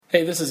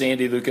Hey, this is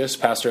Andy Lucas,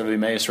 pastor of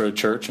Emmaus Road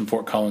Church in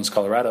Fort Collins,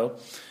 Colorado.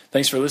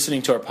 Thanks for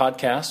listening to our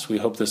podcast. We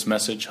hope this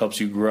message helps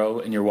you grow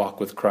in your walk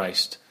with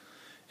Christ.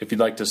 If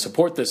you'd like to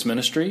support this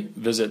ministry,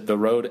 visit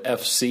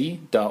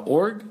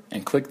theroadfc.org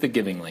and click the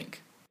giving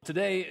link.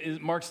 Today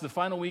marks the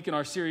final week in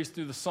our series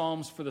through the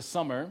Psalms for the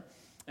summer.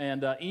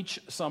 And each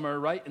summer,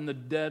 right in the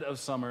dead of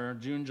summer,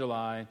 June,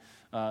 July,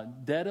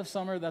 dead of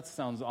summer, that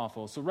sounds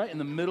awful. So right in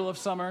the middle of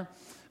summer,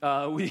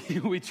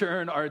 we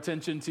turn our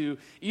attention to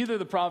either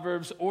the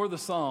Proverbs or the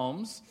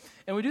Psalms.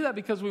 And we do that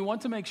because we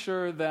want to make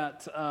sure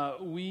that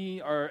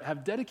we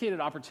have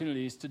dedicated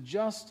opportunities to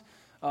just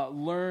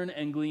learn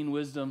and glean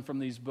wisdom from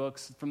these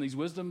books, from these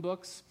wisdom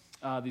books,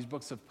 these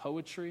books of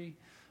poetry.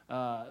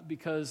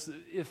 Because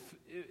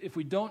if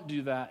we don't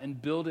do that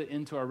and build it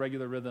into our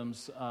regular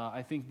rhythms,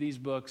 I think these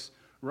books,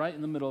 right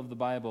in the middle of the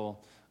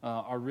Bible,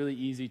 are really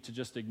easy to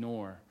just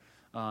ignore.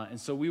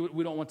 And so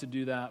we don't want to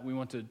do that. We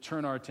want to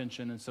turn our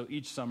attention. And so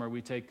each summer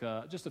we take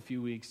just a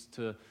few weeks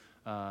to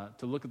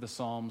look at the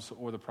Psalms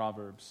or the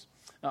Proverbs.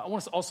 I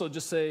want to also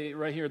just say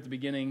right here at the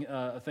beginning,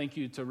 a thank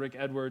you to Rick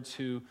Edwards,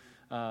 who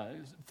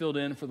filled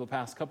in for the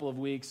past couple of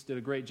weeks, did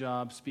a great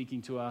job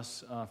speaking to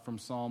us from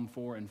Psalm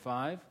 4 and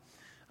 5.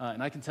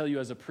 And I can tell you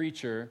as a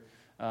preacher,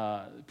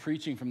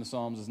 preaching from the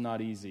Psalms is not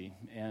easy.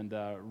 And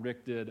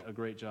Rick did a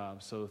great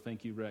job. So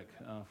thank you, Rick,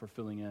 for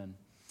filling in.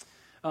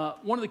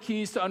 One of the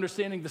keys to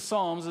understanding the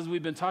Psalms, as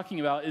we've been talking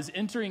about, is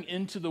entering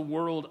into the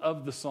world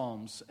of the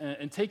Psalms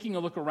and taking a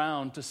look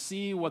around to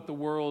see what the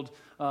world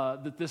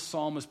that this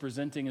psalm is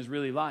presenting is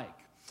really like.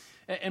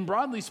 And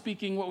broadly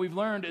speaking, what we've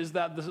learned is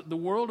that the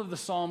world of the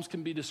Psalms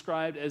can be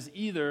described as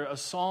either a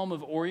psalm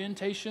of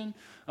orientation,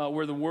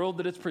 where the world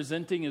that it's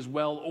presenting is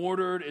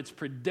well-ordered, it's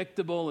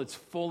predictable, it's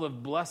full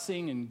of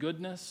blessing and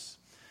goodness,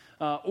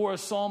 or a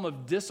psalm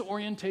of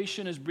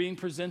disorientation is being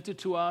presented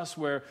to us,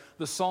 where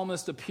the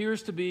psalmist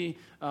appears to be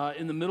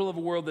in the middle of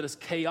a world that is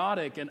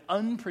chaotic and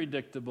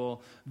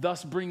unpredictable,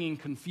 thus bringing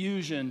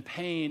confusion,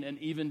 pain, and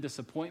even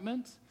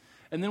disappointment.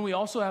 And then we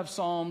also have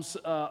psalms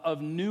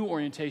of new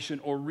orientation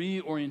or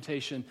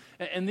reorientation.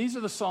 And these are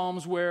the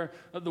psalms where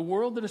the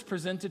world that is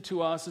presented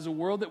to us is a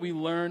world that we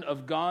learn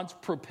of God's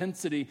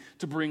propensity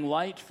to bring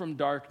light from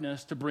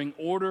darkness, to bring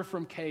order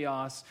from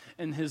chaos,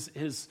 and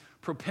his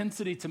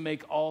propensity to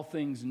make all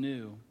things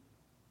new.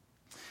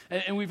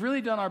 And we've really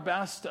done our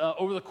best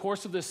over the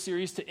course of this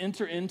series to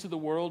enter into the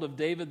world of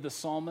David the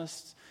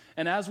psalmist.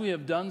 And as we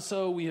have done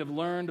so, we have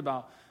learned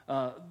about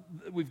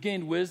we've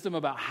gained wisdom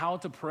about how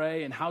to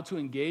pray and how to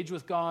engage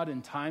with God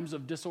in times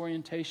of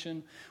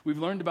disorientation. We've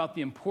learned about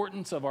the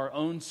importance of our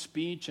own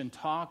speech and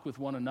talk with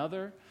one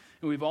another.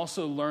 And we've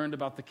also learned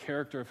about the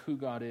character of who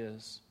God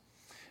is.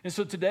 And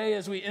so today,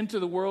 as we enter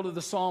the world of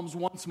the Psalms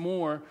once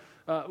more,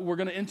 we're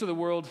going to enter the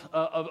world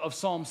of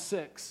Psalm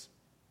 6.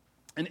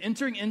 And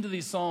entering into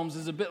these Psalms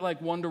is a bit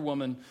like Wonder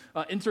Woman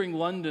entering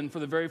London for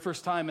the very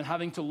first time and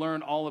having to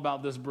learn all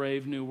about this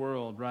brave new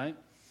world, right?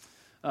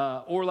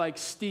 Or like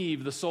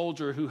Steve, the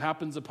soldier who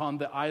happens upon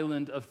the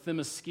island of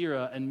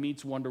Themyscira and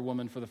meets Wonder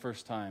Woman for the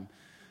first time.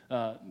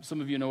 Some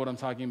of you know what I'm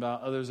talking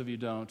about. Others of you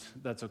don't.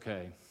 That's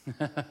okay.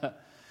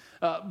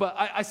 But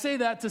I say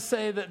that to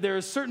say that there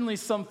is certainly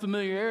some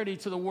familiarity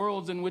to the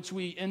worlds in which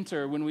we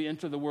enter when we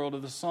enter the world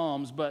of the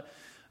Psalms. But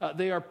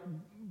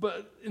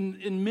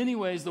in many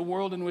ways, the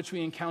world in which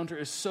we encounter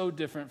is so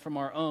different from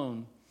our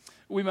own.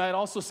 We might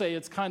also say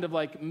it's kind of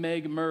like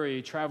Meg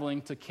Murray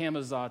traveling to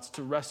Camazotz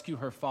to rescue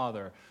her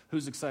father.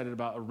 Who's excited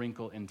about A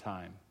Wrinkle in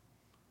Time?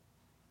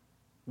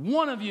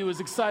 One of you is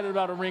excited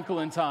about A Wrinkle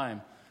in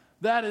Time.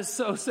 That is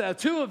so sad.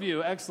 Two of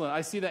you, excellent.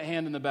 I see that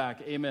hand in the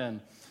back.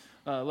 Amen.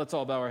 Let's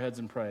all bow our heads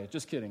and pray.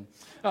 Just kidding.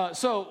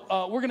 So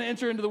we're going to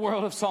enter into the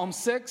world of Psalm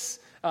 6.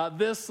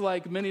 This,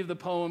 like many of the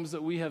poems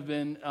that we have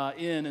been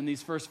in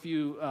these first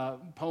few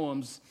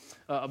poems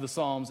of the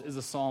Psalms, is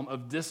a psalm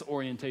of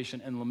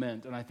disorientation and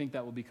lament. And I think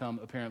that will become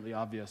apparently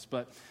obvious.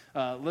 But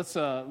let's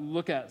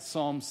look at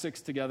Psalm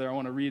 6 together. I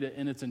want to read it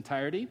in its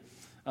entirety,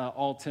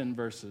 all 10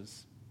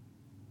 verses.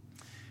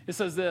 It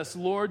says this: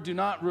 Lord, do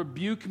not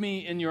rebuke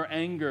me in your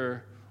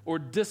anger or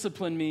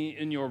discipline me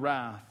in your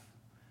wrath.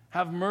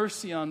 Have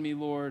mercy on me,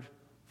 Lord,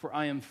 for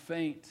I am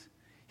faint.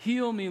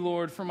 Heal me,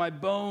 Lord, for my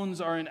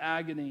bones are in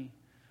agony.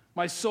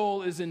 My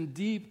soul is in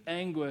deep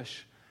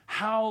anguish.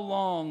 How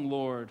long,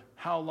 Lord?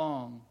 How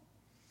long?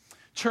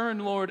 Turn,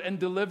 Lord, and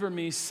deliver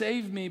me.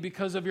 Save me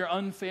because of your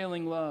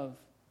unfailing love.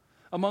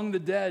 Among the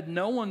dead,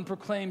 no one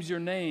proclaims your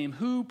name.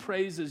 Who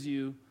praises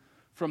you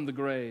from the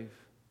grave?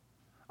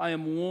 I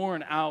am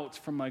worn out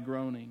from my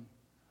groaning.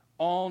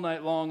 All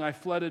night long I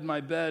flooded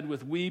my bed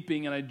with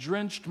weeping, and I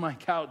drenched my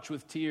couch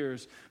with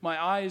tears. My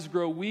eyes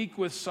grow weak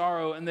with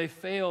sorrow, and they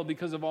fail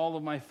because of all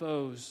of my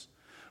foes.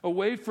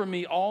 Away from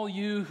me, all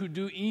you who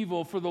do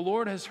evil, for the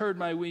Lord has heard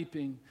my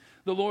weeping.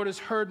 The Lord has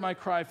heard my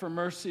cry for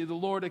mercy. The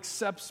Lord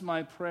accepts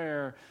my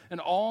prayer,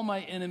 and all my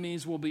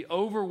enemies will be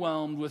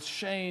overwhelmed with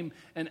shame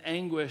and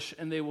anguish,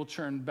 and they will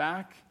turn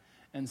back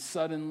and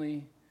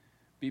suddenly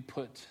be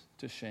put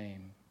to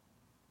shame.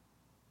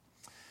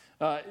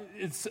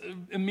 It's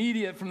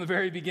immediate from the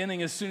very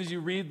beginning, as soon as you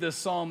read this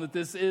psalm, that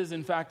this is,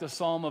 in fact, a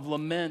psalm of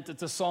lament.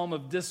 It's a psalm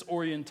of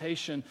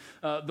disorientation.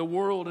 The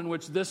world in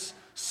which this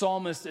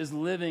psalmist is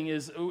living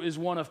is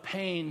one of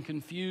pain,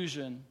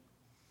 confusion.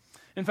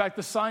 In fact,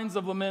 the signs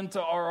of lament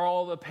are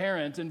all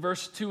apparent. In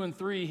verse 2 and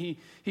 3,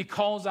 he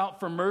calls out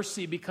for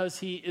mercy because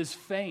he is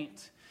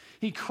faint.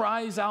 He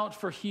cries out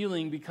for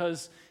healing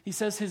because he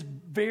says his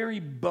very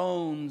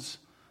bones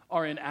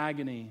are in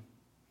agony.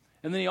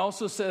 And then he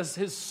also says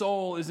his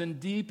soul is in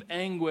deep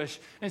anguish.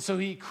 And so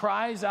he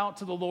cries out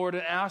to the Lord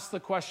and asks the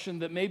question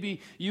that maybe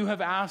you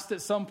have asked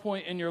at some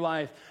point in your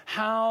life: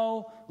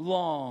 how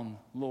long,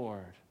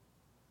 Lord?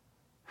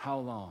 How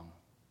long?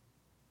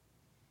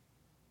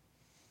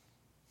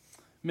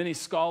 Many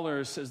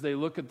scholars, as they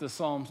look at this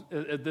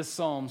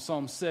psalm,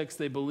 Psalm 6,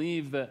 they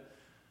believe that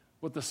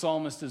what the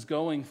psalmist is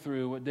going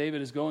through, what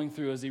David is going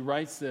through as he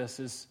writes this,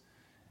 is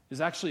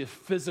actually a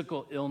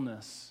physical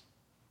illness.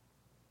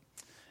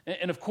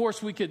 And of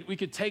course, we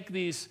could take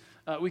these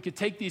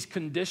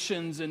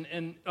conditions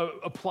and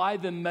apply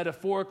them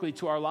metaphorically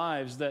to our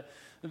lives. That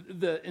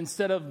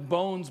instead of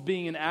bones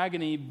being in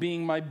agony,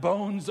 being my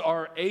bones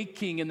are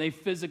aching and they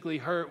physically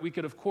hurt, we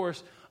could of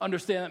course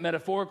understand that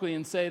metaphorically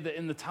and say that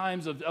in the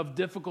times of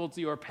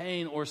difficulty or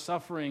pain or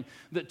suffering,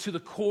 that to the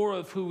core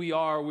of who we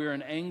are, we're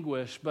in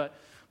anguish. But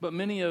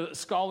many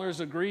scholars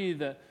agree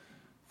that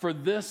for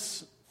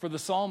the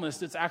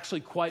psalmist, it's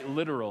actually quite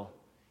literal.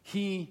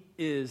 He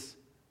is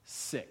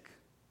sick.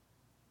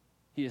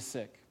 He is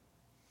sick.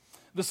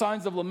 The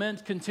signs of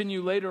lament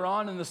continue later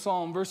on in the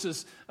psalm.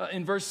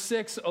 In verse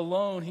 6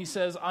 alone, he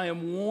says, I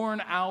am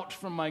worn out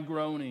from my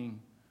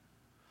groaning.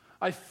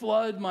 I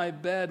flood my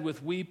bed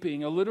with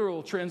weeping. A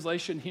literal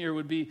translation here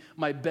would be,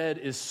 my bed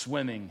is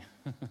swimming.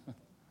 And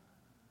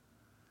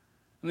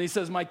he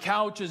says, my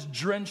couch is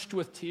drenched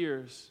with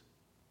tears.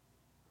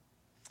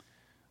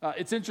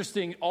 It's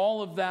interesting,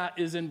 all of that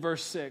is in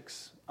verse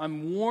 6.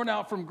 I'm worn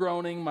out from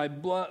groaning, my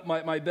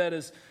bed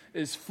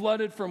is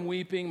flooded from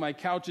weeping, my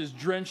couch is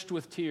drenched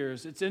with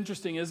tears. It's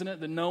interesting, isn't it,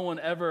 that no one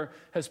ever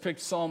has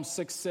picked Psalm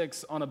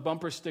 6:6 on a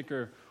bumper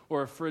sticker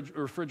or a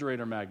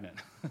refrigerator magnet.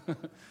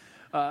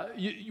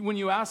 When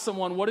you ask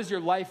someone, what is your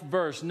life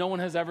verse, no one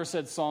has ever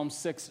said Psalm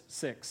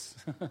 6:6.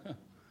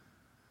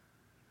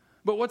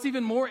 But what's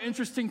even more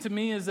interesting to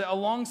me is that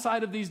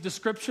alongside of these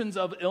descriptions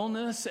of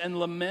illness and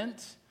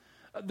lament,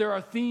 there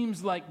are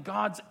themes like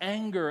God's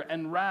anger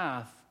and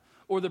wrath,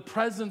 or the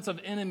presence of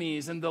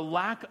enemies and the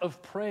lack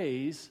of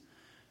praise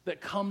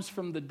that comes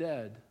from the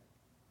dead.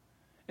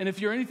 And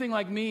if you're anything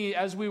like me,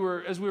 as we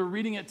were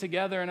reading it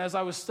together and as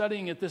I was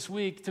studying it this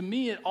week, to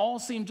me it all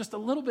seemed just a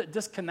little bit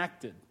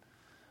disconnected.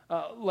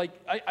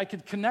 I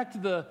could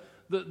connect the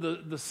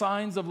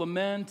signs of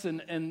lament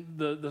and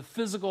the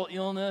physical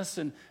illness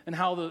and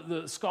how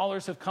the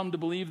scholars have come to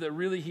believe that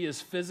really he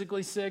is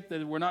physically sick,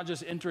 that we're not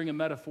just entering a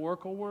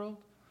metaphorical world.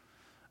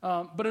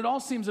 But it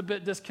all seems a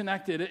bit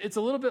disconnected. It's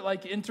a little bit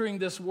like entering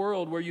this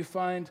world where you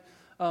find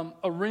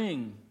a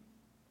ring.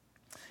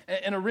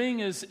 And a ring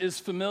is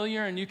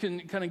familiar, and you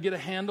can kind of get a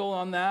handle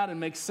on that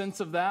and make sense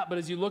of that. But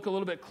as you look a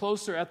little bit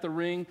closer at the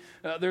ring,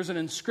 there's an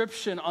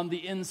inscription on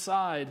the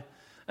inside.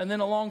 And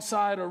then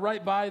alongside or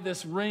right by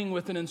this ring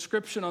with an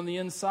inscription on the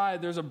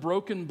inside, there's a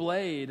broken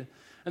blade.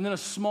 And then a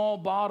small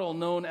bottle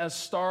known as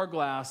star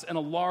glass and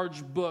a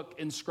large book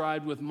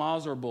inscribed with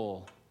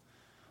Mazarbul.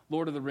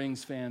 Lord of the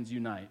Rings fans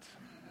unite.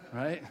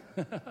 Right?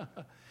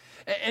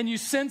 And you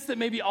sense that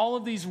maybe all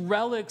of these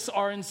relics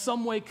are in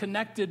some way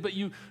connected, but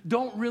you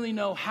don't really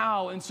know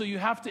how. And so you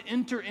have to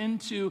enter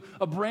into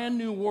a brand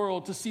new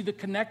world to see the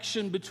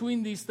connection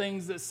between these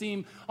things that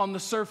seem on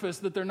the surface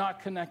that they're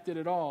not connected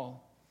at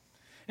all.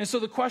 And so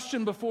the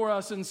question before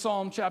us in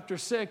Psalm chapter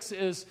 6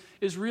 is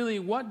really,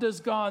 what does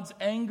God's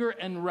anger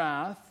and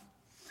wrath,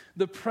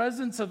 the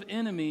presence of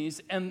enemies,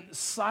 and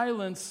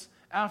silence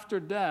after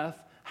death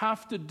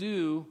have to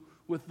do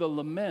with the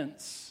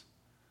laments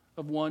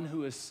of one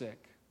who is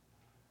sick?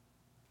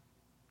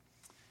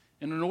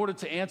 And in order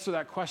to answer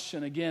that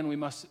question, again, we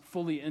must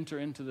fully enter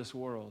into this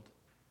world.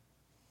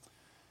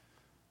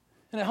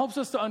 And it helps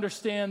us to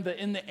understand that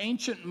in the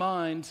ancient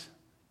mind,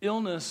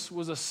 illness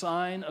was a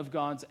sign of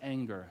God's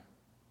anger.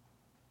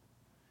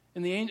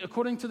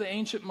 According to the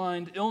ancient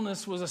mind,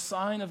 illness was a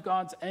sign of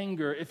God's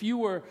anger. If you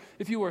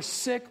were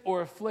sick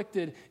or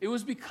afflicted, it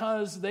was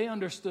because they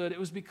understood, it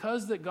was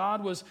because that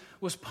God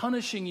was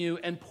punishing you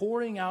and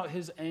pouring out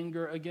his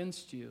anger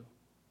against you.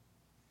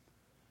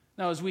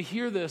 Now, as we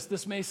hear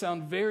this may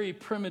sound very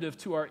primitive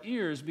to our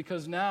ears,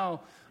 because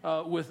now,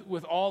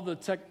 with all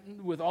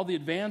the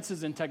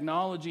advances in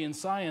technology and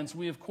science,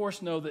 we of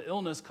course know that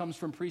illness comes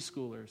from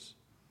preschoolers.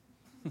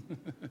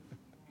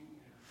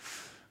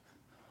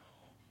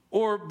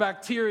 Or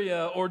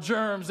bacteria or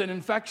germs and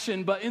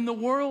infection. But in the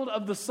world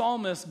of the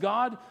psalmist,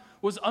 God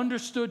was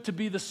understood to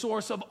be the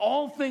source of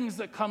all things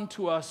that come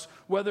to us,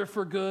 whether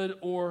for good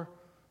or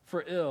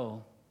for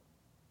ill.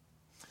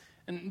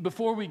 And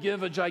before we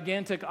give a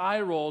gigantic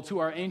eye roll to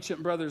our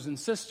ancient brothers and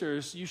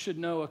sisters, you should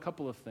know a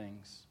couple of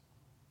things.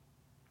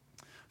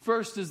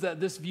 First is that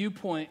this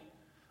viewpoint,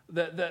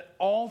 that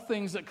all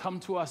things that come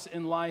to us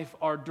in life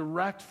are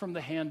direct from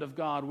the hand of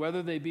God,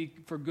 whether they be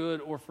for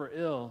good or for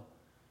ill.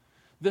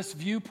 This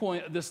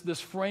viewpoint, this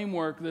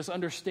framework, this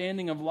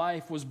understanding of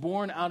life was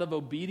born out of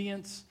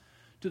obedience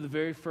to the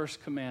very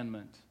first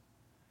commandment,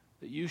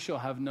 that you shall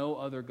have no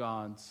other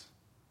gods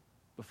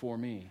before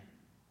me.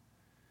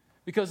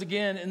 Because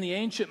again, in the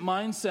ancient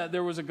mindset,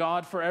 there was a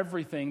God for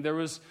everything. There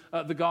was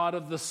the God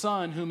of the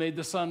sun who made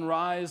the sun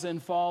rise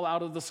and fall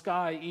out of the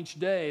sky each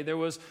day. There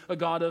was a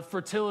God of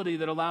fertility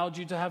that allowed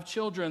you to have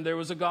children. There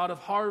was a God of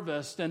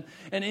harvest. And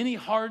any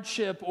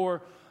hardship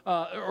or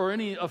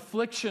any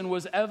affliction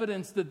was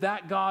evidence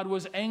that God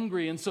was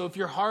angry. And so if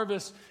your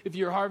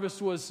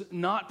harvest was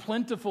not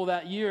plentiful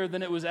that year,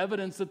 then it was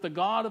evidence that the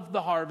God of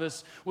the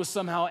harvest was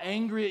somehow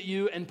angry at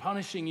you and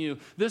punishing you.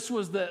 This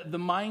was the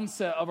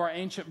mindset of our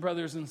ancient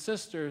brothers and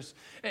sisters.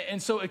 And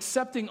so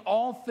accepting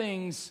all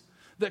things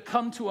that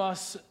come to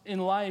us in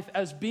life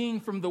as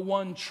being from the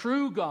one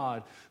true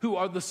God, who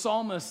are the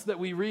psalmists that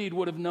we read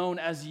would have known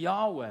as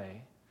Yahweh,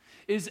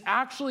 is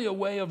actually a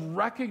way of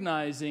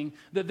recognizing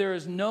that there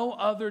is no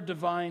other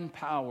divine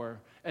power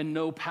and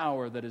no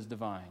power that is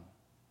divine.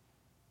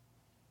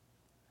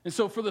 And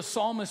so for the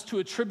psalmist to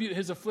attribute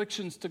his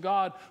afflictions to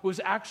God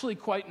was actually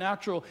quite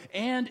natural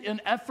and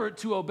an effort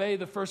to obey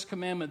the first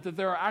commandment, that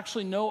there are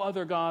actually no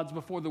other gods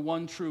before the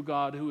one true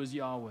God who is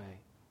Yahweh.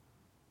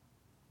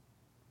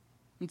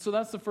 And so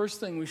that's the first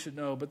thing we should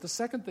know. But the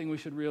second thing we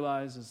should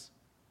realize is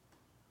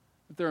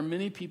that there are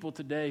many people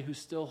today who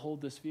still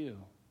hold this view.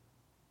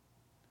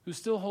 Who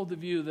still hold the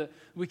view that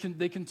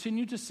they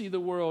continue to see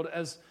the world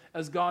as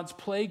God's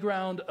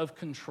playground of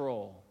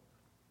control.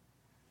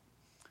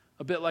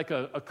 A bit like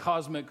a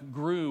cosmic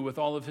Gru with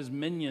all of his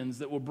minions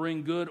that will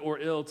bring good or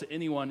ill to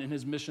anyone in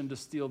his mission to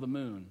steal the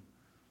moon.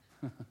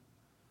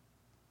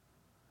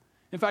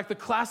 In fact, the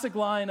classic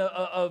line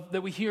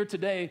that we hear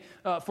today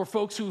for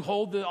folks who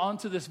hold on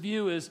to this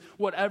view is,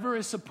 whatever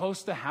is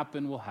supposed to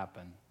happen will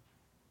happen.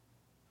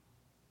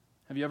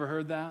 Have you ever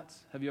heard that?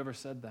 Have you ever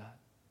said that?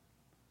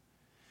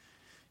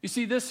 You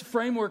see, this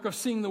framework of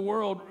seeing the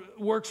world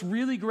works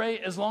really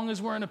great as long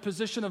as we're in a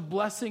position of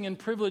blessing and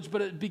privilege,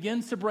 but it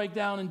begins to break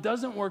down and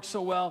doesn't work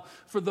so well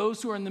for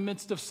those who are in the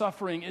midst of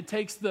suffering. It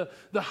takes the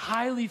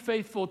highly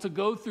faithful to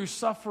go through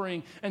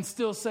suffering and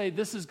still say,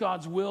 this is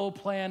God's will,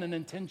 plan, and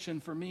intention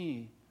for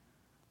me.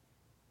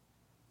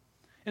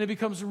 And it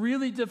becomes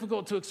really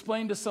difficult to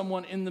explain to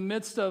someone in the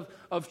midst of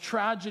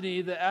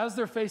tragedy that as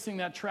they're facing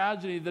that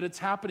tragedy, that it's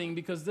happening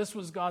because this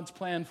was God's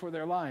plan for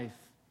their life,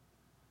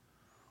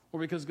 or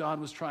because God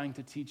was trying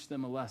to teach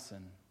them a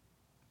lesson.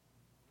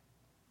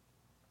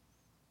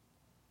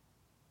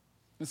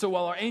 And so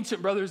while our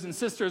ancient brothers and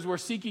sisters were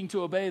seeking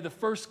to obey the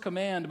first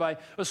command by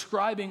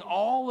ascribing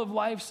all of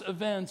life's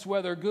events,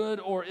 whether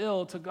good or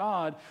ill, to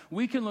God,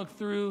 we can look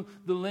through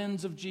the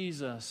lens of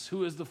Jesus,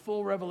 who is the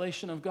full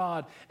revelation of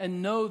God,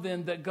 and know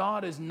then that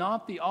God is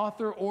not the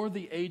author or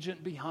the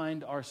agent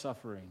behind our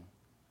suffering.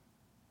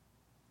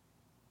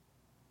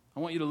 I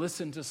want you to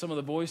listen to some of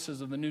the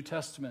voices of the New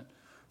Testament.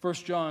 1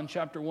 John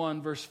chapter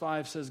 1, verse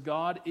 5 says,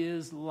 God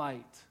is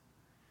light,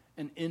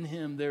 and in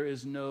him there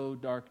is no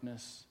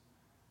darkness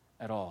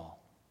at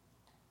all.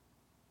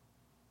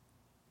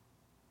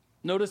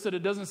 Notice that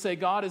it doesn't say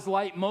God is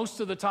light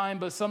most of the time,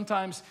 but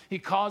sometimes he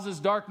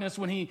causes darkness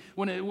when it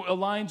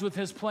aligns with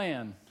his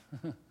plan.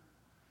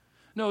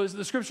 No,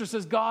 the scripture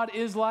says God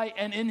is light,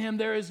 and in him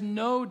there is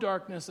no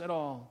darkness at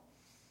all.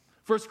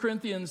 1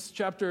 Corinthians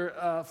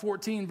chapter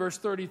 14, verse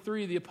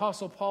 33, the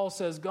Apostle Paul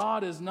says,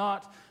 God is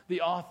not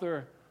the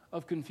author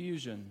of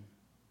confusion.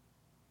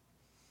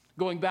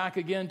 Going back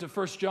again to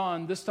 1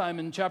 John, this time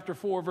in chapter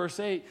 4, verse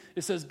 8,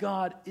 it says,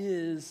 God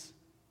is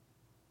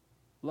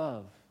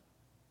love.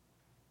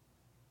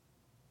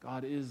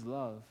 God is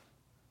love.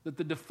 That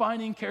the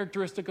defining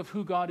characteristic of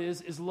who God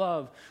is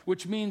love,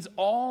 which means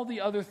all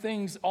the other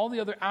things, all the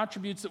other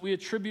attributes that we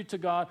attribute to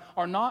God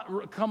are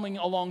not coming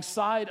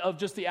alongside of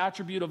just the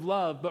attribute of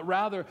love, but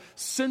rather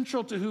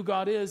central to who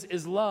God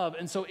is love.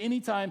 And so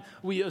anytime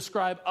we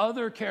ascribe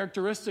other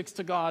characteristics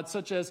to God,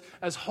 such as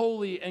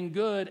holy and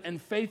good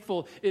and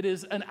faithful, it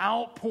is an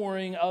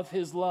outpouring of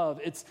his love.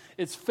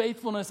 It's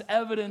faithfulness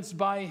evidenced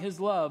by his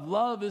love.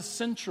 Love is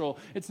central.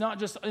 It's not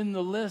just in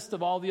the list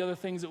of all the other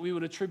things that we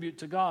would attribute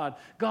to God.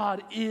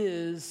 God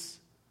is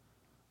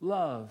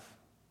love.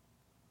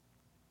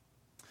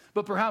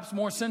 But perhaps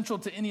more central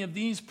to any of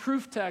these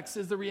proof texts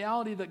is the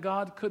reality that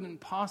God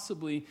couldn't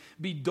possibly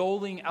be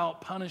doling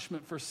out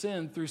punishment for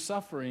sin through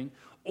suffering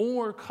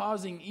or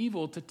causing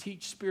evil to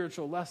teach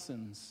spiritual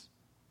lessons.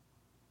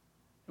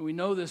 And we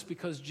know this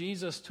because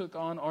Jesus took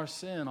on our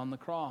sin on the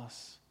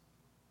cross,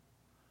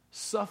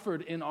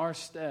 suffered in our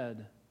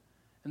stead,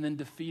 and then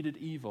defeated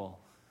evil.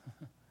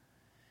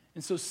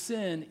 And so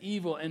sin,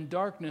 evil, and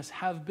darkness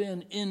have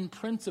been, in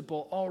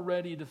principle,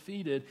 already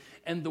defeated.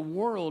 And the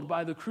world,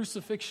 by the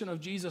crucifixion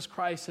of Jesus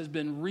Christ, has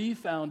been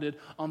refounded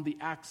on the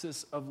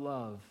axis of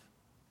love.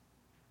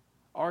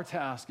 Our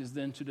task is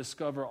then to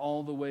discover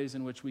all the ways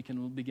in which we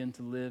can begin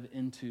to live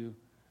into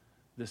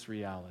this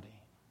reality.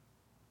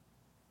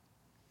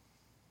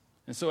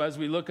 And so as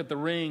we look at the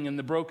ring and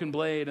the broken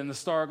blade and the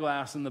star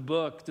glass and the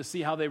book to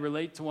see how they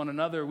relate to one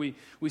another, we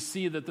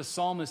see that the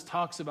psalmist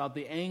talks about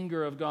the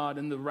anger of God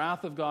and the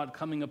wrath of God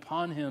coming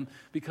upon him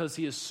because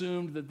he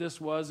assumed that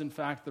this was, in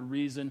fact, the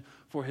reason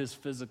for his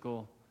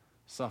physical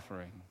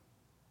suffering.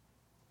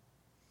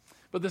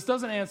 But this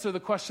doesn't answer the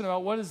question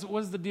about what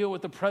is the deal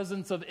with the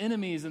presence of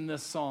enemies in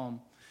this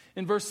psalm.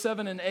 In verse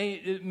 7 and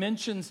 8, it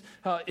mentions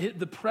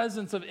the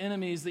presence of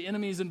enemies, the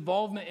enemy's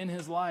involvement in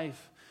his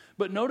life.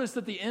 But notice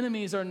that the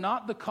enemies are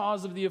not the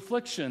cause of the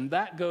affliction.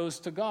 That goes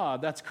to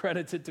God. That's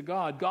credited to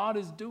God. God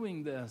is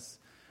doing this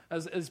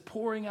as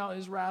pouring out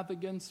his wrath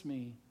against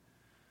me.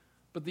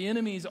 But the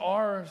enemies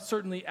are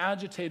certainly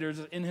agitators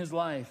in his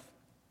life.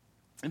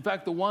 In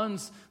fact, the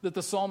ones that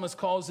the psalmist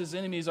calls his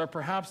enemies are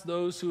perhaps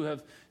those who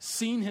have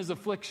seen his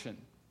affliction,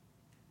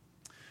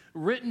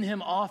 written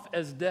him off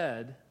as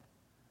dead,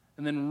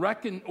 and then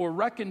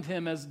reckoned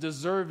him as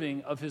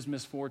deserving of his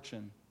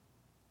misfortune.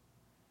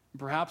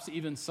 Perhaps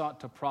even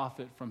sought to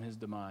profit from his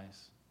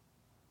demise.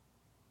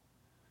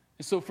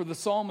 And so for the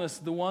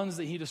psalmist, the ones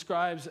that he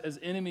describes as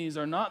enemies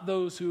are not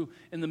those who,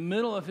 in the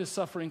middle of his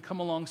suffering, come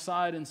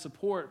alongside and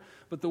support,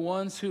 but the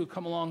ones who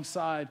come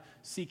alongside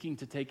seeking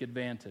to take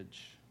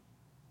advantage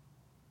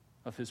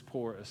of his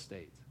poor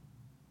estate.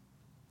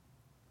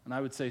 And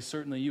I would say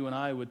certainly you and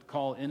I would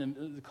call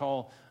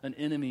an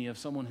enemy of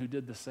someone who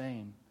did the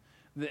same.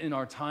 In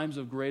our times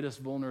of greatest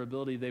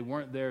vulnerability, they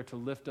weren't there to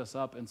lift us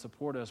up and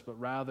support us, but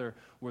rather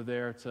were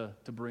there to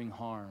bring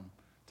harm,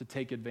 to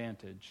take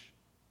advantage.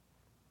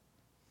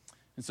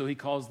 And so he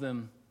calls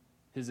them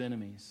his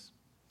enemies.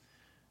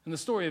 And the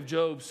story of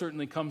Job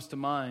certainly comes to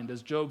mind.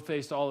 As Job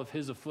faced all of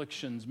his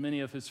afflictions, many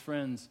of his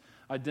friends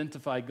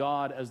identify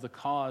God as the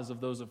cause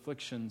of those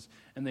afflictions,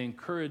 and they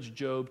encourage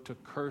Job to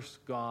curse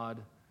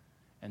God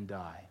and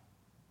die.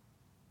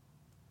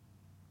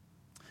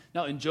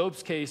 Now, in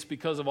Job's case,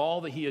 because of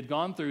all that he had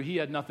gone through, he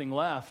had nothing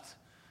left.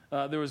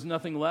 There was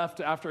nothing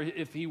left after,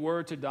 if he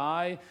were to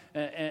die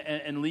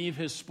and leave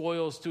his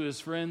spoils to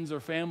his friends or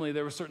family,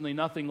 there was certainly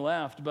nothing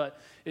left.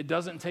 But it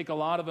doesn't take a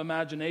lot of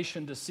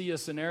imagination to see a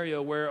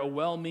scenario where a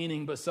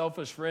well-meaning but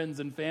selfish friends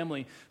and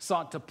family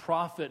sought to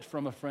profit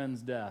from a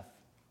friend's death.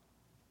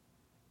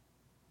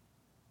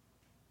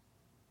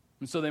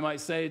 And so they might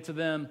say to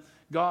them,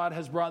 God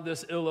has brought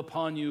this ill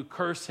upon you,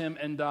 curse him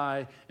and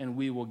die, and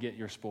we will get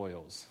your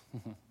spoils.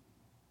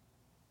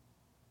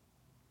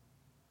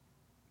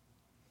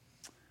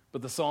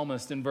 But the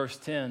psalmist in verse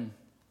 10,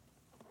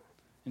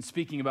 in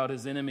speaking about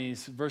his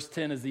enemies, verse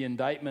 10 is the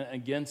indictment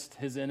against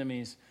his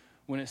enemies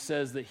when it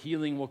says that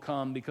healing will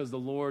come because the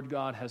Lord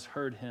God has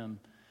heard him.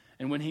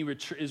 And when he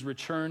is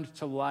returned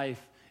to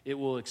life, it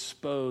will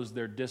expose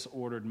their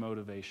disordered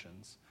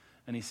motivations.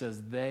 And he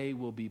says, they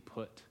will be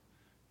put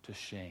to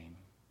shame.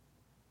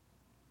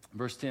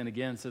 Verse 10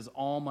 again says,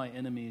 all my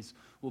enemies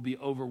will be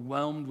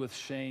overwhelmed with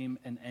shame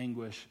and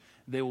anguish.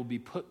 They will be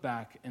put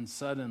back and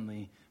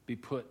suddenly be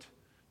put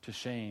to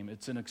shame.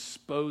 It's an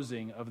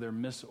exposing of their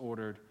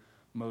misordered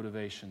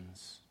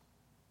motivations.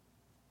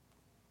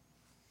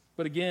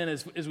 But again,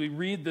 as we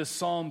read this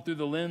psalm through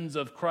the lens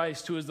of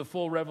Christ, who is the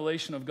full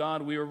revelation of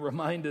God, we are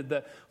reminded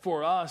that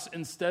for us,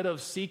 instead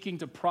of seeking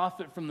to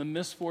profit from the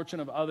misfortune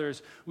of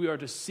others, we are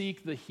to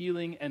seek the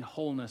healing and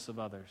wholeness of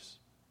others.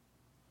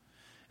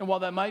 And while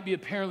that might be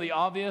apparently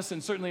obvious,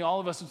 and certainly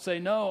all of us would say,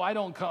 no, I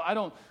don't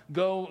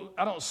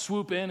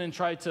swoop in and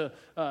try to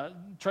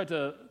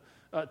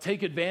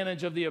take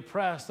advantage of the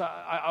oppressed.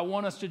 I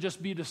want us to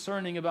just be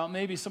discerning about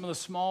maybe some of the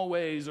small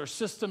ways or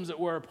systems that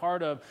we're a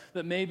part of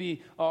that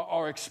maybe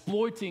are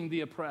exploiting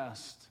the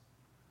oppressed.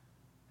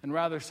 And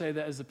rather say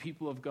that as the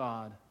people of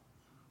God,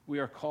 we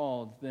are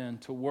called then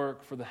to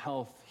work for the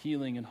health,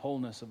 healing, and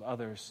wholeness of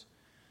others,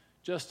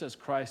 just as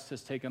Christ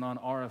has taken on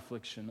our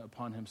affliction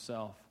upon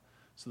himself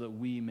so that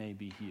we may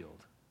be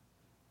healed.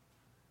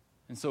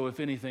 And so, if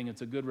anything,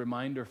 it's a good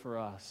reminder for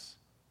us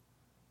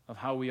of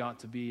how we ought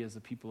to be as the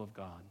people of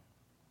God.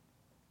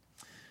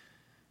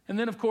 And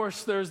then, of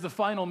course, there's the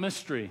final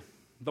mystery,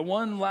 the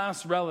one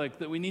last relic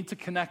that we need to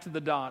connect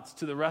the dots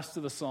to the rest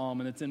of the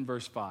psalm, and it's in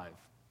verse 5.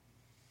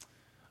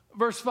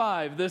 Verse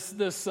 5, this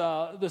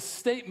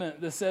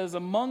statement that says,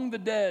 among the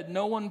dead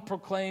no one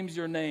proclaims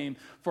your name,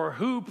 for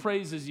who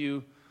praises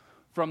you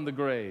from the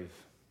grave?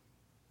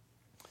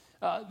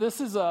 This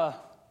is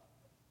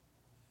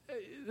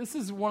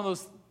one of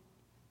those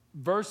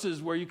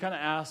verses where you kind of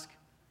ask,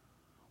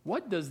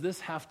 what does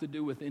this have to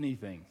do with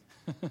anything?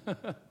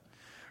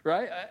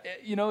 Right?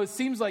 It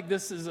seems like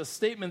this is a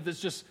statement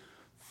that's just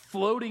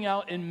floating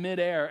out in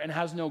midair and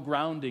has no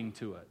grounding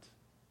to it.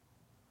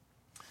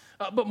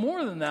 But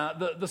more than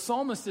that, the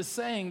psalmist is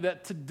saying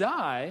that to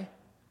die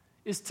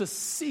is to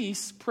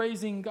cease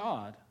praising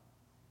God.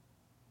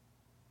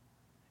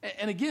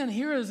 And again,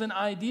 here is an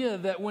idea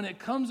that when it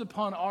comes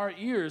upon our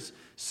ears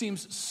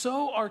seems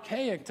so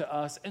archaic to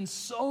us and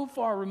so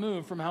far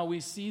removed from how we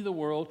see the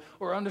world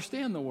or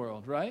understand the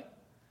world, right?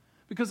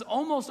 Because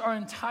almost our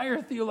entire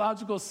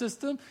theological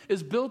system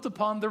is built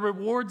upon the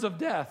rewards of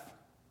death.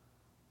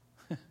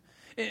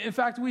 In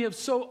fact, we have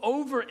so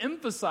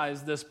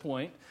overemphasized this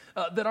point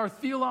that our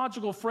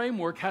theological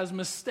framework has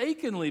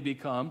mistakenly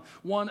become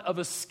one of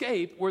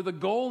escape, where the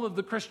goal of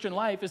the Christian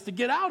life is to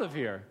get out of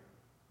here.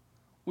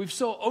 We've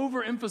so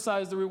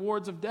overemphasized the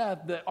rewards of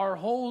death that our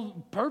whole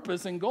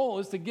purpose and goal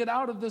is to get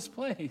out of this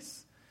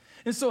place.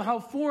 And so how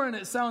foreign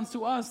it sounds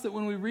to us that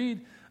when we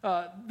read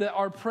that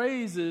our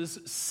praises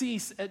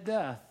cease at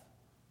death.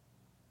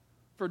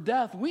 For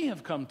death, we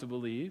have come to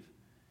believe,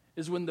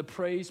 is when the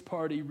praise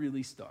party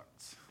really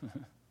starts.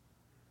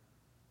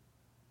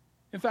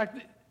 In fact,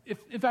 if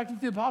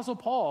the Apostle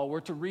Paul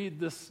were to read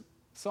this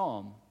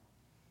psalm,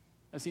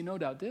 as he no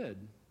doubt did,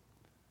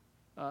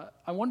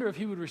 I wonder if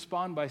he would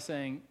respond by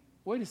saying,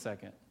 wait a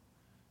second,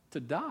 to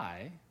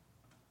die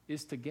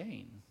is to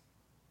gain.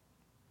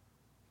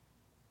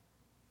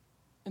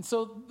 And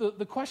so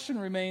the question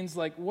remains,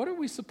 like, what are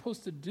we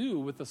supposed to do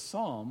with a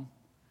psalm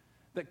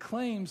that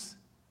claims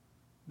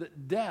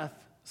that death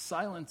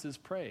silences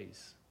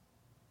praise?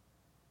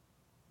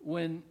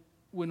 When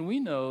we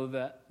know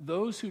that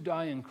those who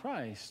die in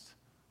Christ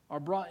are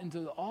brought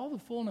into all the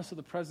fullness of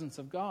the presence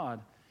of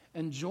God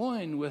and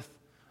join with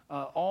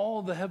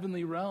all the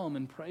heavenly realm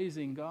in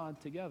praising God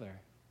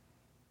together.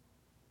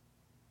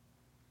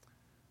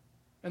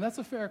 And that's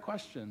a fair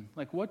question.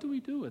 Like, what do we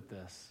do with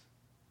this?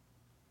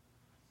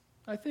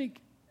 I think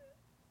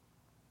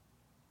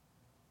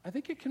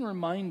it can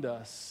remind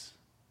us,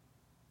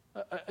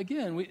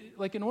 again,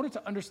 in order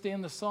to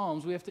understand the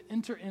Psalms, we have to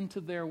enter into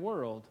their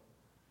world.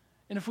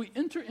 And if we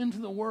enter into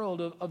the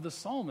world of the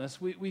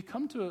psalmist, we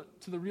come to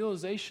the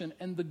realization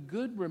and the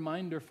good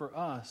reminder for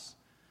us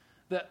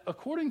that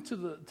according to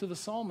the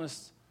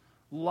psalmist,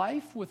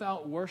 life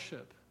without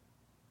worship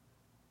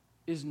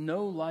is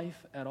no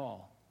life at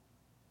all.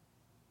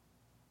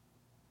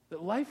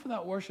 That life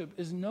without worship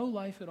is no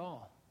life at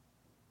all.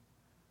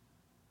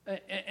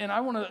 And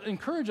I want to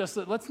encourage us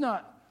that let's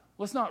not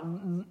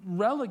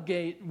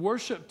relegate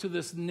worship to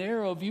this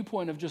narrow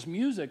viewpoint of just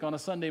music on a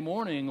Sunday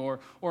morning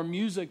or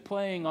music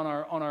playing on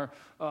our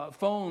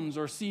phones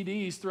or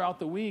CDs throughout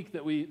the week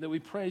that we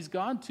praise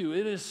God to.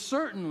 It is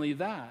certainly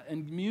that,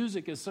 and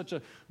music is such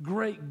a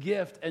great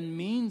gift and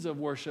means of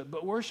worship,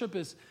 but worship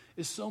is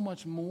so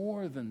much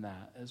more than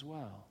that as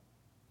well.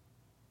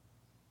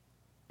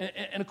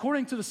 And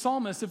according to the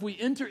psalmist, if we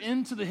enter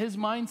into his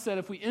mindset,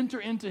 if we enter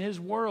into his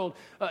world,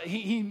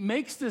 he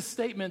makes this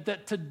statement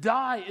that to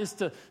die is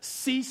to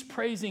cease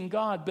praising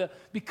God, but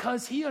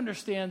because he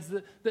understands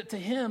that to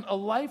him, a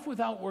life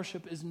without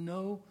worship is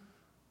no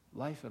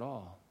life at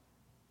all.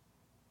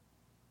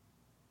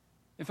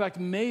 In fact,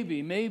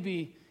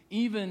 maybe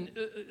even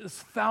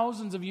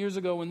thousands of years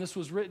ago when this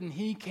was written,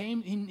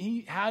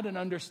 he had an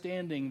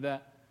understanding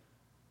that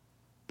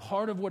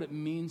part of what it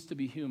means to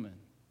be human,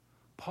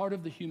 part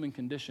of the human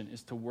condition,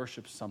 is to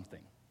worship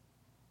something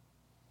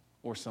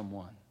or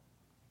someone.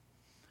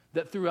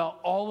 That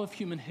throughout all of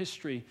human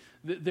history,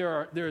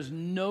 there is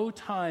no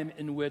time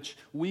in which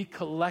we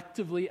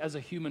collectively as a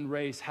human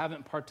race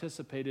haven't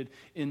participated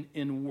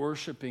in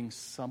worshiping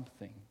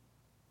something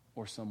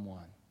or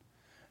someone.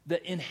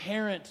 That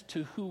inherent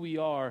to who we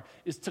are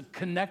is to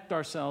connect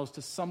ourselves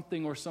to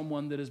something or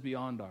someone that is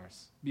beyond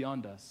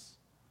us.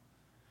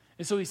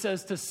 And so he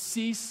says to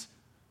cease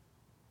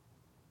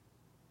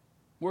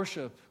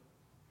worship,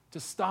 to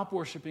stop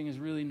worshiping, is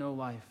really no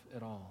life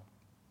at all.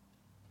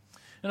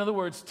 In other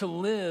words, to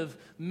live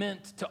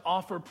meant to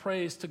offer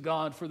praise to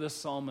God for this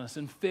psalmist,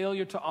 and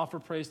failure to offer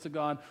praise to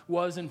God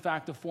was in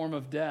fact a form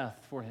of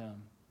death for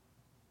him.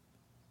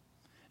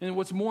 And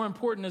what's more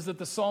important is that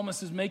the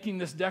psalmist is making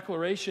this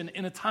declaration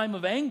in a time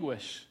of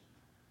anguish.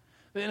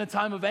 In a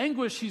time of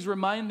anguish, he's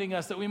reminding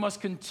us that we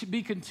must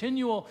be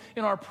continual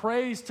in our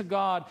praise to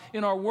God,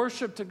 in our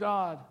worship to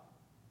God.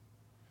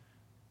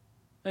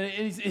 And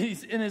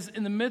he's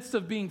in the midst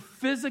of being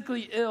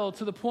physically ill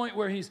to the point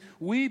where he's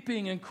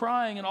weeping and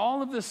crying and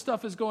all of this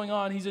stuff is going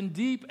on. He's in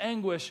deep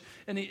anguish.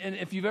 And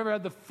if you've ever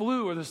had the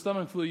flu or the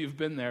stomach flu, you've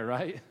been there,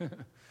 right?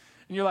 And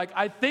you're like,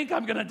 I think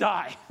I'm going to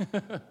die.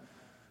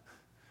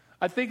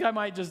 I think I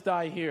might just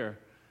die here.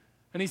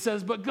 And he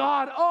says, but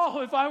God,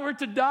 if I were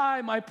to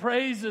die, my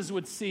praises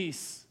would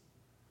cease.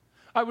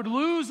 I would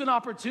lose an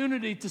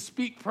opportunity to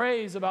speak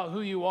praise about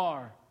who you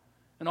are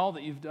and all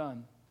that you've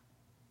done.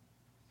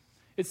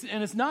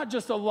 It's not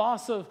just a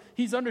loss of,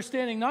 he's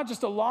understanding not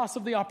just a loss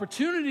of the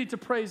opportunity to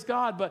praise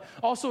God, but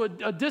also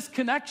a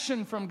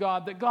disconnection from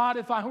God, that God,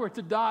 if I were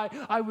to die,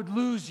 I would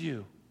lose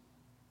you.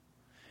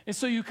 And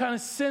so you kind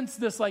of sense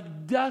this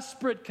like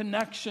desperate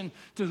connection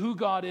to who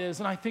God is,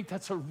 and I think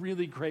that's a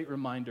really great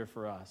reminder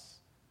for us.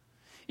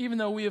 Even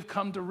though we have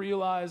come to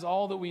realize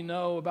all that we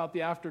know about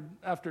the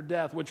after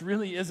death, which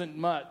really isn't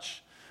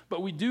much,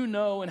 but we do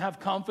know and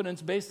have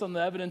confidence based on the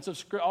evidence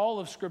of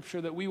all of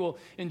Scripture that we will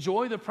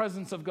enjoy the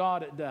presence of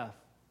God at death.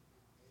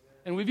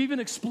 And we've even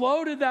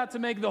exploded that to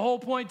make the whole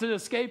point to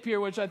escape here,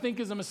 which I think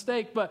is a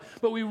mistake. But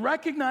we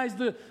recognize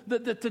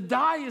that to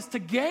die is to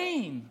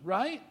gain,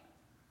 right?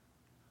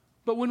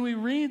 But when we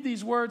read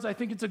these words, I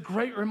think it's a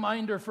great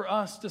reminder for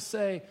us to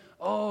say,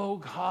 oh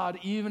God,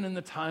 even in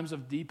the times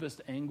of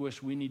deepest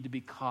anguish, we need to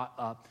be caught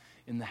up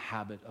in the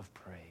habit of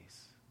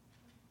praise.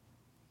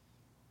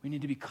 We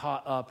need to be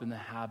caught up in the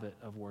habit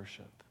of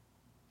worship.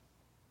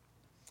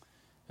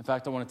 In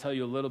fact, I want to tell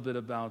you a little bit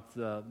about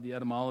the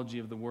etymology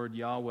of the word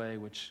Yahweh,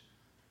 which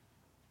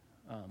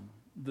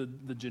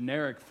the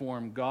generic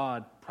form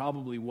God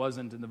probably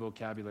wasn't in the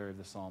vocabulary of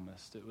the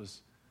psalmist. It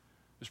was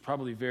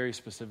probably very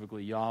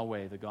specifically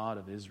Yahweh, the God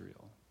of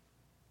Israel.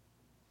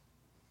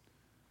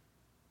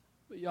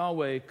 But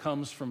Yahweh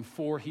comes from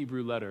 4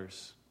 Hebrew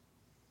letters.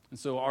 And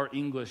so our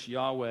English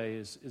Yahweh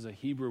is a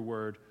Hebrew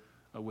word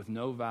with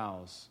no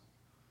vowels.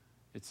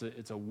 It's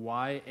a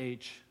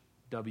Y-H-W-H,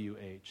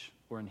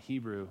 or in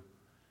Hebrew,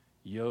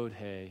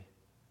 Yod-He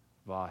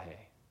Vahe.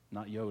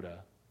 Not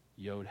Yoda,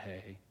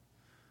 Yod-He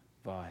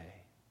Vahe.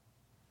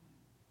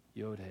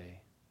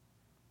 Yod-He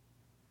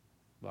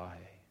Vahe.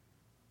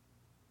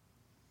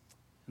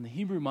 And the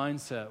Hebrew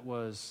mindset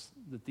was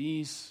that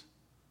these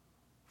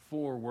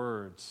 4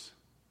 words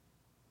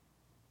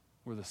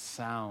were the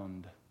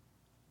sound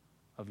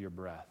of your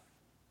breath.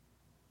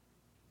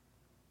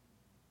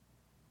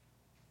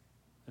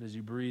 That as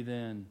you breathe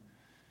in,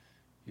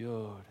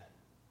 Yod,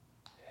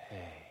 He,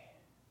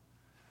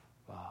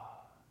 Vah,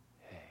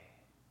 He.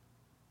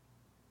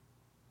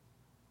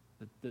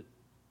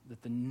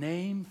 That the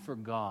name for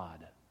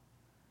God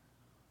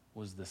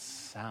was the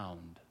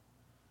sound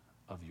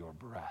of your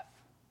breath.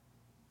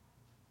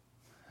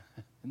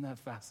 Isn't that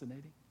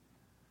fascinating?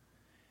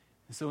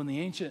 And so in the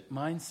ancient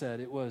mindset,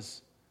 it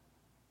was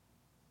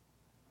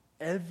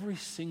every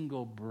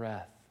single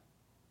breath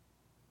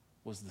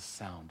was the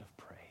sound of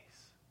praise.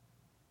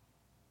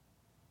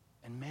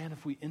 And man,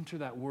 if we enter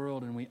that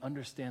world and we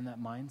understand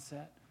that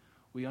mindset,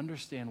 we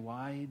understand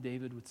why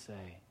David would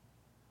say,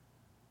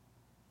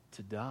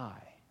 to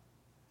die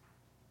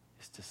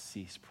is to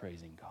cease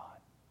praising God.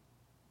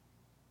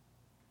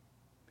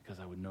 Because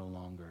I would no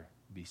longer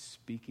be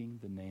speaking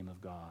the name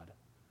of God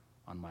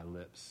on my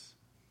lips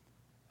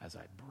as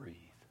I breathe.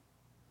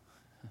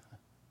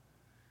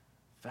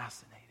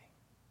 Fascinating.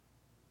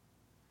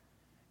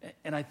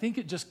 And I think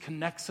it just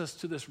connects us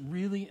to this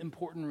really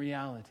important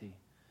reality.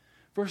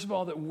 First of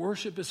all, that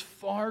worship is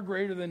far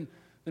greater than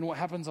what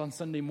happens on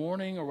Sunday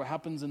morning or what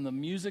happens in the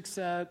music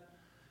set.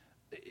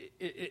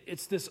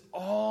 It's this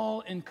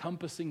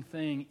all-encompassing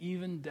thing,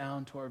 even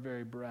down to our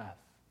very breath.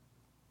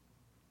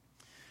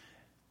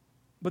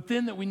 But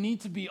then that we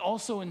need to be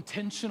also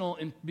intentional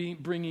in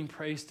bringing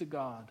praise to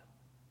God.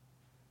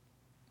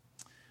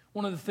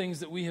 One of the things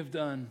that we have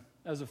done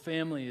as a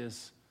family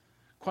is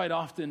quite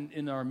often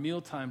in our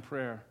mealtime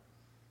prayer,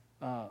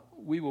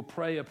 we will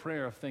pray a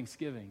prayer of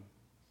thanksgiving.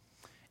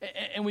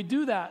 And we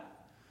do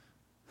that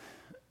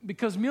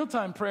because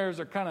mealtime prayers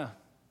are kind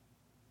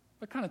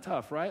of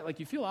tough, right? Like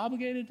you feel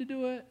obligated to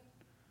do it,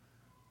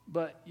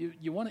 but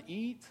you want to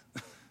eat.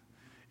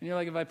 And you're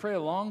like, if I pray a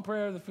long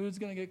prayer, the food's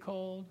going to get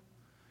cold.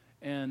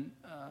 And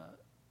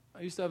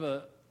I used to have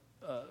a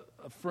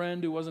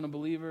friend who wasn't a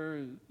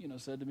believer who,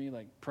 said to me,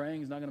 like,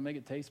 praying is not going to make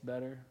it taste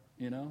better,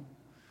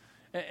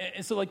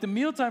 And so, like, the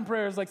mealtime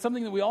prayer is like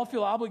something that we all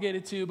feel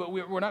obligated to, but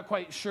we're not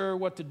quite sure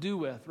what to do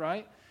with,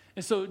 right?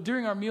 And so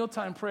during our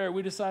mealtime prayer,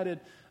 we decided,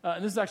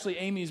 and this is actually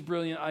Amy's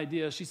brilliant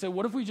idea. She said,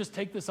 what if we just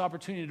take this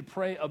opportunity to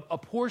pray a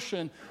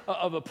portion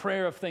of a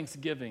prayer of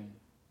thanksgiving?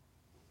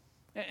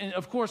 And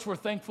of course, we're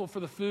thankful for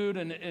the food,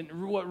 and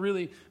what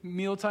really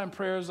mealtime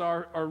prayers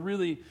are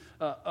really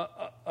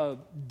a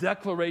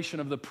declaration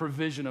of the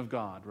provision of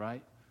God,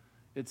 right?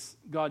 It's,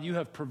 God, you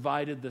have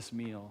provided this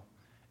meal,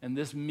 and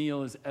this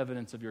meal is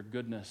evidence of your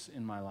goodness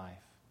in my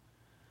life.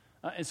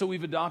 And so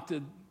we've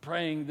adopted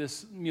praying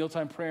this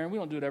mealtime prayer, and we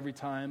don't do it every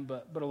time,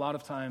 but a lot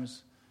of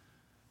times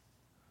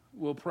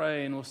we'll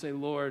pray and we'll say,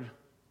 Lord,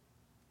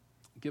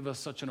 give us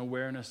such an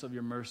awareness of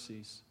your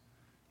mercies.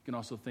 You can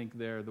also think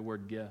there the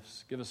word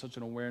gifts. Give us such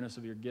an awareness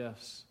of your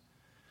gifts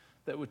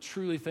that with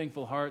truly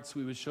thankful hearts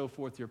we would show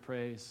forth your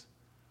praise,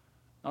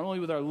 not only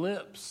with our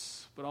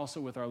lips, but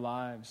also with our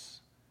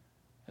lives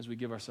as we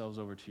give ourselves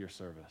over to your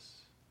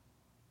service.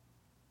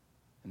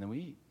 And then we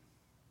eat.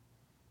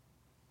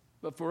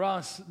 But for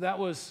us, that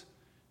was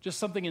just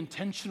something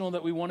intentional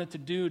that we wanted to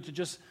do, to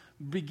just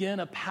begin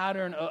a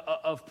pattern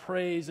of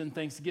praise and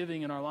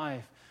thanksgiving in our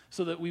life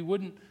so that we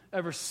wouldn't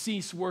ever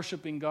cease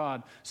worshiping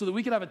God, so that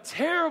we could have a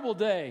terrible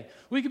day.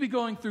 We could be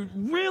going through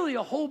really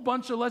a whole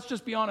bunch of, let's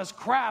just be honest,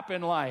 crap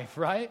in life,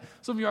 right?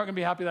 Some of you aren't going to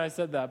be happy that I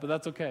said that, but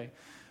that's okay.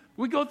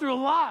 We go through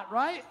a lot,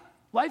 right?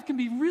 Life can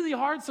be really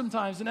hard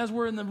sometimes, and as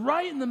we're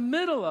right in the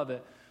middle of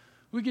it,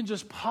 we can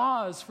just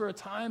pause for a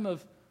time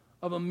of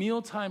a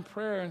mealtime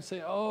prayer and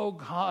say, oh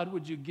God,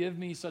 would you give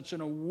me such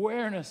an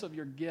awareness of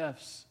your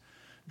gifts?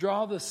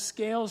 Draw the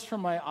scales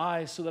from my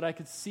eyes so that I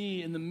could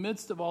see in the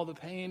midst of all the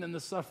pain and the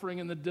suffering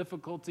and the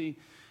difficulty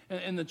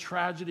and the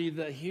tragedy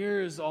that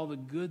here's all the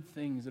good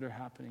things that are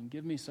happening.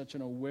 Give me such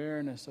an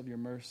awareness of your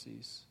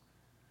mercies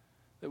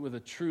that with a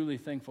truly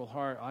thankful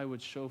heart, I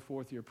would show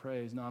forth your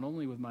praise, not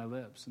only with my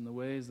lips and the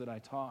ways that I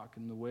talk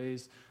and the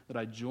ways that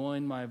I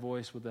join my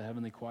voice with the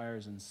heavenly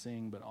choirs and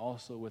sing, but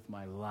also with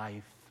my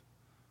life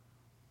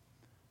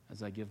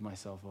as I give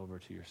myself over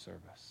to your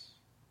service.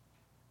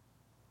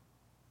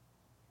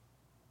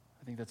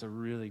 I think that's a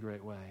really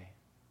great way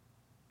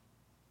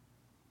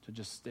to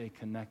just stay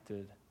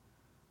connected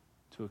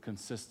to a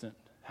consistent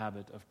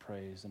habit of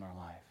praise in our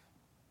life.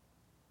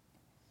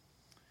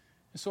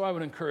 And so I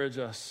would encourage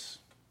us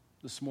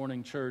this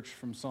morning, church,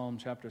 from Psalm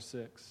chapter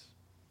 6.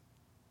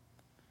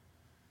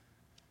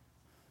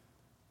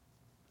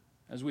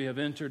 As we have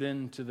entered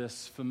into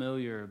this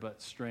familiar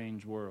but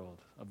strange world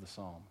of the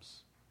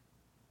Psalms,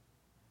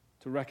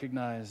 to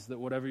recognize that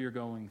whatever you're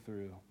going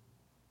through,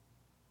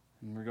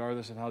 and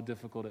regardless of how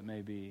difficult it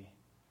may be,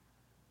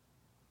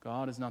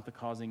 God is not the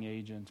causing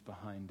agent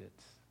behind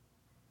it,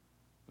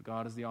 but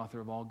God is the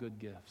author of all good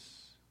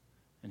gifts,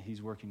 and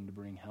He's working to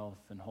bring health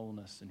and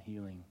wholeness and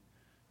healing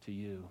to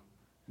you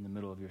in the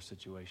middle of your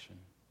situation.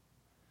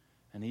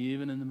 And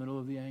even in the middle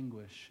of the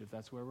anguish, if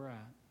that's where we're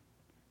at,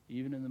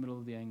 even in the middle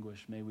of the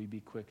anguish, may we be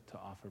quick to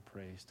offer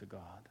praise to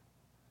God.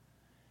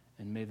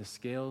 And may the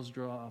scales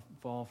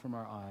fall from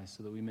our eyes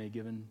so that we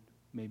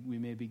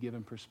may be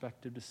given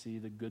perspective to see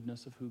the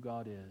goodness of who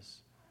God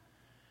is.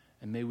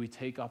 And may we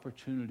take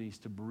opportunities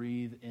to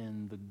breathe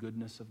in the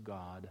goodness of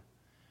God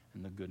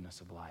and the goodness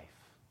of life.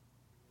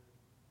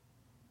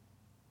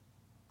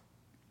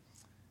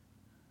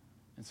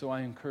 And so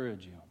I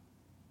encourage you.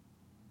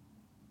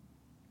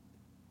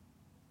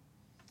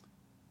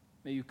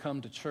 May you come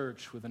to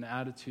church with an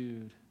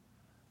attitude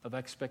of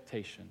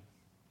expectation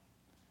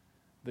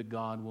that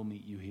God will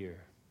meet you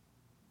here.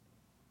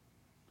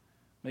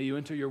 May you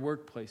enter your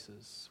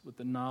workplaces with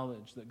the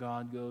knowledge that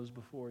God goes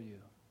before you.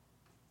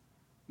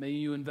 May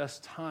you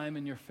invest time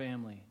in your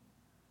family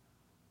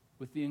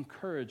with the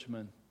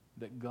encouragement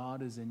that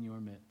God is in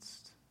your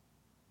midst.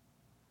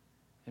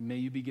 And may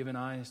you be given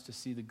eyes to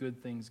see the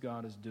good things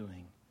God is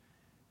doing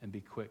and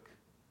be quick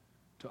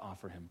to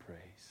offer Him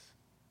praise.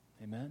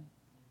 Amen?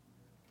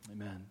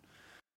 Amen.